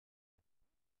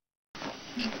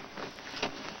You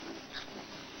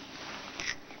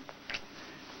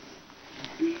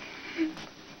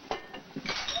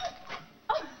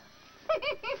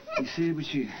see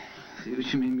what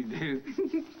you made me do?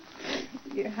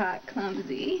 You're hot,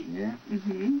 clumsy. Yeah?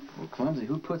 Mm-hmm. Well, clumsy.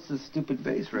 Who puts this stupid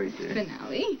vase right there?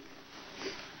 Spinelli.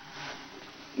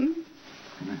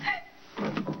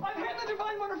 I've had the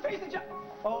divine one her face and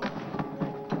oh.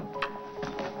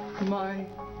 My.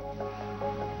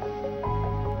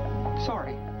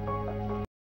 Sorry.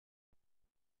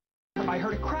 I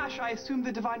heard a crash. I assumed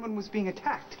the divine one was being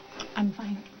attacked. I'm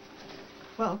fine.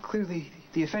 Well, clearly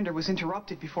the offender was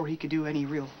interrupted before he could do any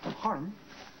real harm.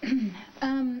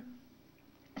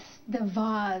 The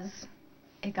vase,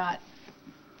 it got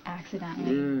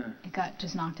accidentally. Yeah. It got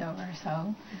just knocked over,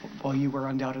 so. Well, you were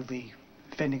undoubtedly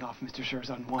fending off Mr. Sir's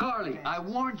unwanted. Carly, I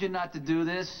warned you not to do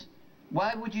this.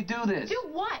 Why would you do this? Do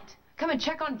what? Come and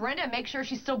check on Brenda and make sure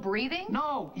she's still breathing?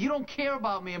 No, you don't care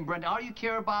about me and Brenda. All you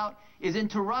care about is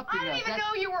interrupting us. I didn't even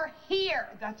know you were here.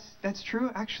 That's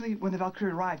true. Actually, when the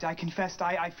Valkyrie arrived, I confessed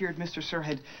I feared Mr. Sir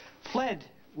had fled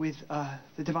with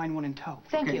the Divine One in tow.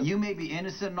 Thank you. You may be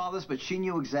innocent in all this, but she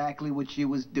knew exactly what she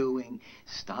was doing.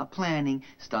 Stop planning.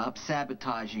 Stop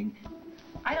sabotaging.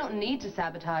 I don't need to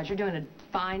sabotage. You're doing a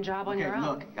fine job on your own.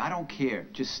 Look, I don't care.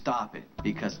 Just stop it,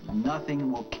 because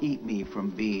nothing will keep me from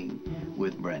being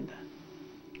with Brenda.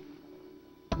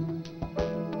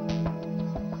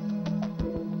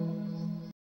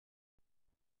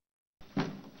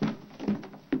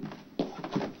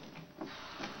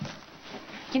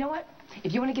 You know what?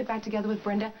 If you want to get back together with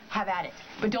Brenda, have at it.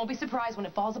 But don't be surprised when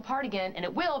it falls apart again, and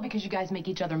it will because you guys make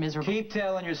each other miserable. Keep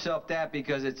telling yourself that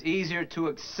because it's easier to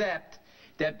accept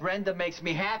that Brenda makes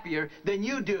me happier than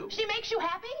you do. She makes you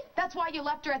happy? That's why you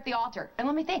left her at the altar. And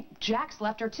let me think, Jax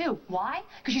left her too. Why?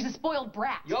 Because she's a spoiled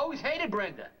brat. You always hated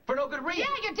Brenda for no good reason.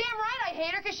 Yeah, you're damn right I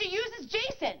hate her because she uses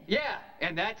Jason. Yeah,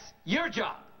 and that's your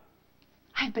job.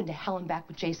 I've been to hell and back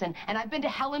with Jason, and I've been to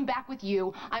hell and back with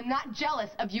you. I'm not jealous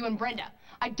of you and Brenda.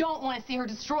 I don't want to see her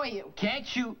destroy you. Can't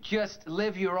you just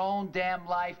live your own damn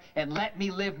life and let me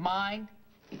live mine?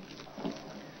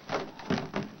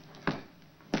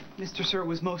 Mr. Sir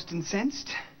was most incensed.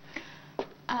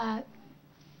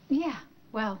 Yeah.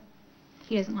 Well,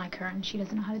 he doesn't like her, and she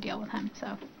doesn't know how to deal with him,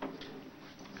 so.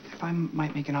 If I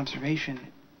might make an observation,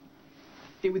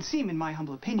 it would seem, in my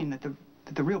humble opinion, that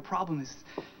the real problem is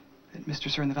that Mr.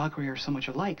 Sir and the Valkyrie are so much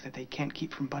alike that they can't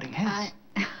keep from butting heads.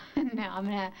 No, I'm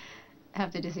gonna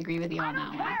have to disagree with you on that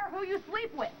one. I don't care who you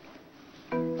sleep with.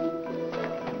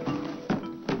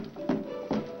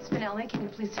 Spinelli, can you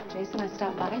please tell Jason I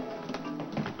stopped by?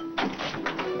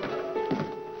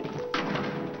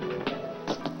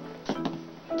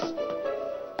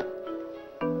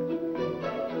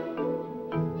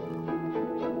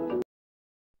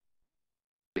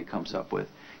 Comes up with,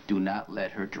 do not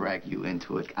let her drag you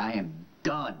into it. I am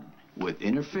done with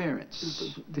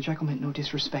interference. The Jekyll meant no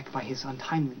disrespect by his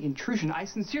untimely intrusion. I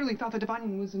sincerely thought the Divine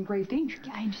One was in grave danger.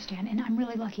 Yeah, I understand, and I'm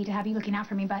really lucky to have you looking out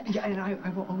for me, but... Yeah, and I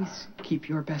will always keep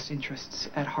your best interests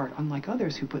at heart, unlike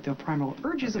others who put their primal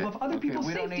urges above other people's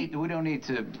safety. We don't need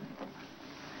to...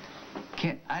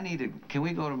 Can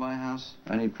we go to my house?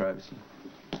 I need privacy.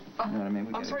 You know what I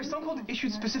mean? I'm sorry, Stone Cold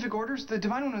issued specific orders. The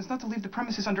Divine One is not to leave the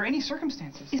premises under any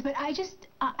circumstances. Yes, but I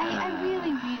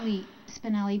really,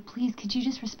 Spinelli, please, could you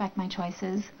just respect my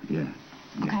choices? Yeah.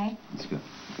 Okay? Let's go.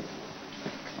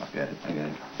 I got it.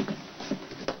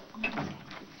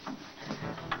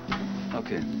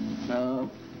 Okay.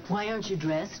 Why aren't you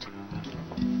dressed?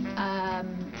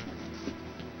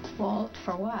 Well,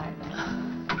 for what?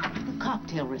 The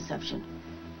cocktail reception.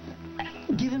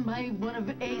 Given by one of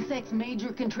ASEC's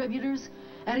major contributors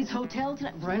at his hotel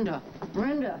tonight.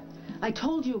 Brenda, I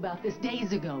told you about this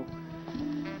days ago.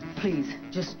 Please,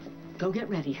 just go get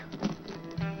ready.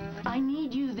 I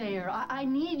need you there. I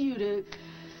need you to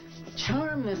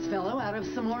charm this fellow out of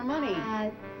some more money.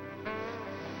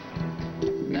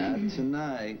 Not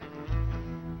tonight.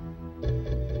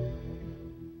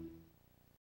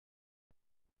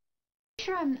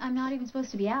 Sure, I'm not even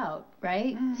supposed to be out,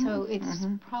 right? So it's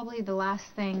probably the last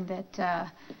thing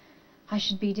that I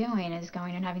should be doing is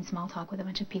going and having small talk with a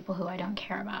bunch of people who I don't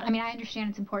care about. I mean, I understand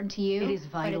it's important to you. It is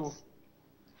vital.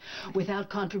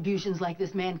 Without contributions like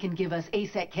this man can give us,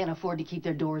 ASEC can't afford to keep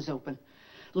their doors open,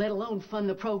 let alone fund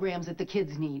the programs that the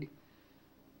kids need.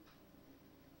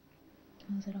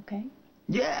 Oh, is it okay?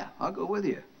 Yeah, I'll go with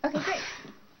you. Okay, great.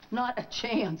 Not a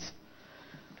chance.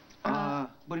 What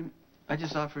do you mean? I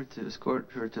just offered to escort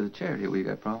her to the charity. Well, you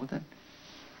got a problem with that?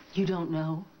 You don't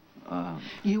know?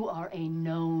 You are a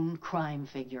known crime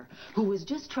figure who was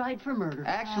just tried for murder.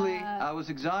 Actually, I was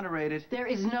exonerated. There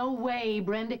is no way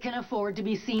Brenda can afford to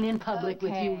be seen in public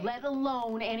with you, Okay. let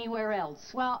alone anywhere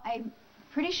else. Well, I'm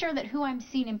pretty sure that who I'm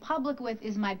seen in public with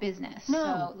is my business.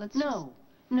 No, so let's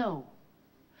no.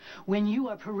 When you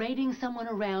are parading someone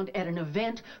around at an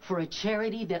event for a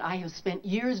charity that I have spent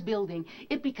years building,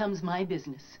 it becomes my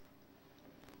business.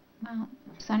 Well,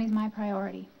 Sonny's my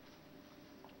priority.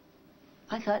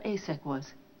 I thought ASEC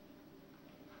was.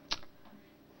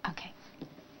 Okay.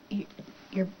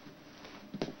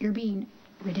 You're being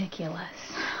ridiculous.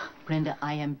 Brenda,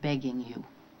 I am begging you.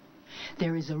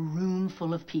 There is a room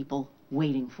full of people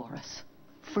waiting for us.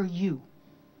 For you.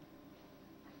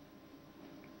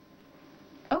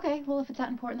 Okay, well, if it's that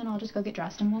important, then I'll just go get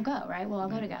dressed and we'll go, right? We'll all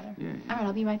go together. Yeah. All right,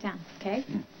 I'll be right down, okay?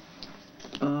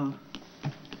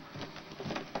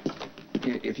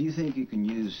 If you think you can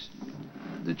use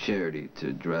the charity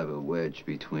to drive a wedge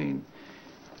between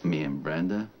me and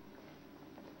Brenda,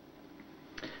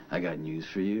 I got news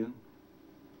for you.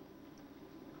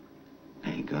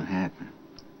 Ain't gonna happen.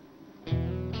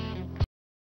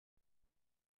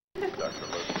 Dr.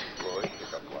 Leslie Floyd,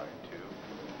 pick up line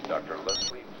 2. Dr.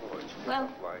 Leslie Floyd, pick Well,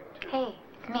 up line 2. hey,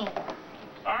 it's me.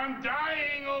 I'm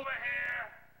dying over here.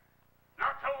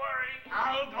 Not to worry,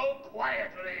 I'll go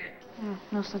quietly.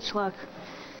 No such luck.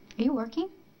 Are you working?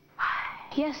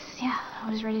 Yes, yeah.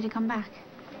 I was ready to come back.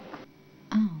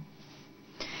 Oh.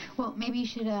 Well, maybe you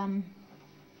should,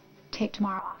 take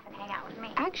tomorrow off and hang out with me.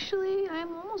 Actually,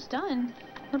 I'm almost done.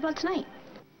 What about tonight?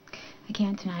 I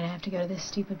can't tonight. I have to go to this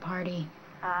stupid party.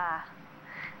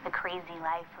 The crazy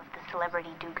life of the celebrity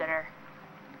do-gooder.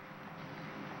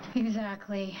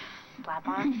 Exactly. Slap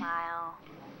on a smile.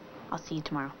 I'll see you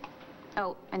tomorrow.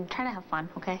 Oh, and try to have fun,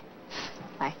 okay?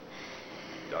 Bye.